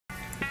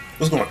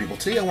What's going on, people?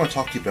 Today I want to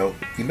talk to you about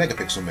the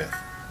megapixel myth.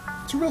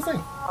 It's a real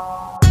thing.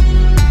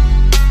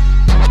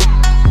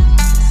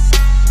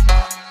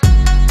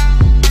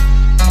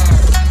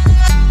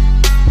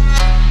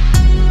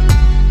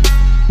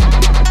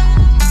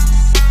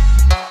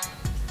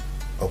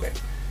 Okay,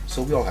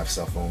 so we all have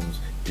cell phones,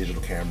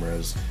 digital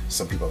cameras,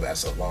 some people have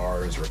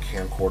SLRs or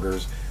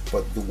camcorders,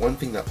 but the one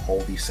thing that all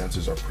these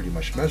sensors are pretty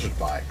much measured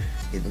by,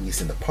 at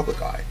least in the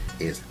public eye,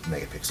 is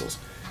megapixels.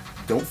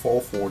 Don't fall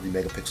for the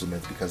megapixel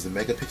myth, because the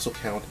megapixel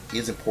count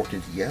is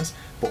important, yes,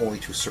 but only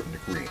to a certain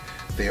degree.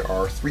 There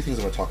are three things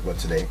I'm going to talk about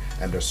today,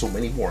 and there's so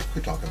many more I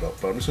could talk about,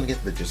 but I'm just going to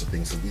get to the gist of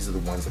things. So these are the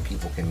ones that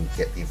people can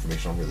get the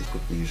information on really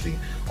quickly, usually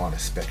on a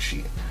spec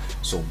sheet.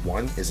 So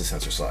one is the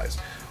sensor size.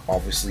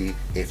 Obviously,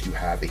 if you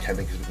have a 10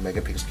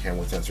 megapixel camera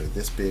with a sensor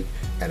this big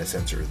and a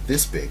sensor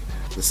this big,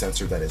 the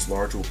sensor that is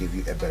large will give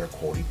you a better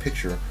quality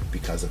picture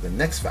because of the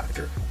next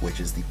factor, which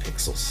is the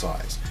pixel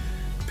size.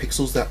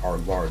 Pixels that are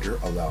larger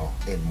allow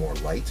in more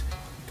light,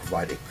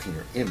 provide a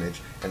cleaner image,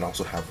 and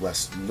also have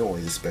less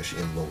noise,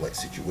 especially in low light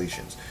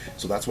situations.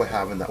 So that's why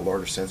having that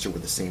larger sensor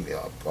with the same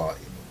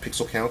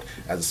pixel count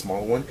as a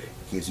smaller one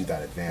gives you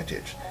that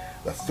advantage.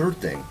 The third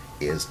thing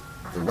is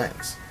the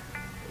lens.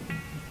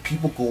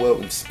 People go out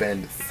and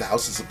spend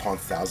thousands upon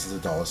thousands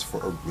of dollars for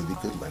a really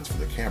good lens for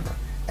their camera,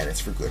 and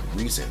it's for good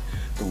reason.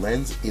 The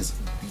lens is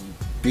the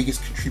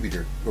biggest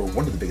contributor, or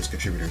one of the biggest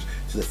contributors,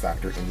 to the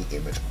factor in the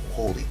image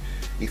quality.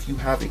 If you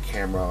have a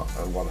camera,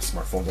 a lot of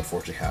smartphones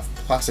unfortunately have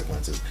plastic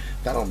lenses,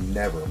 that'll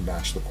never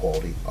match the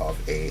quality of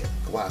a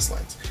glass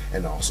lens,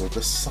 and also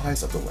the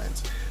size of the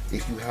lens.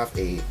 If you have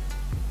a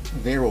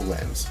narrow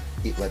lens,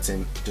 it lets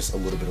in just a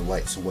little bit of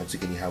light, so once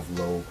again you have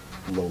low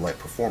light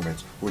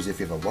performance. Whereas if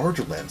you have a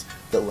larger lens,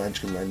 that lens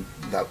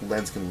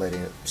can let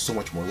in so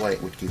much more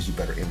light, which gives you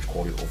better image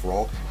quality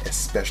overall,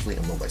 especially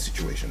in low light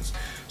situations.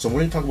 So I'm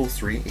going to talk about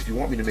three. If you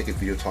want me to make a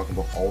video talking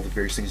about all the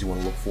various things you want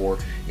to look for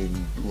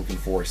in looking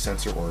for a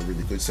sensor or a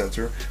really good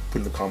sensor, put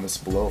in the comments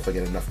below. If I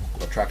get enough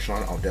traction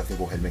on it, I'll definitely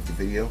go ahead and make the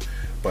video.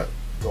 But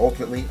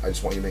ultimately, I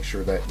just want you to make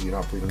sure that you're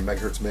not believing the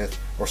megahertz myth,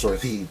 or sorry,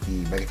 the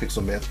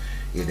megapixel myth.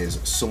 It is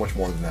so much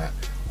more than that.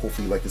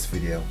 Hopefully you like this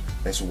video.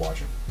 Thanks for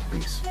watching.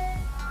 Peace.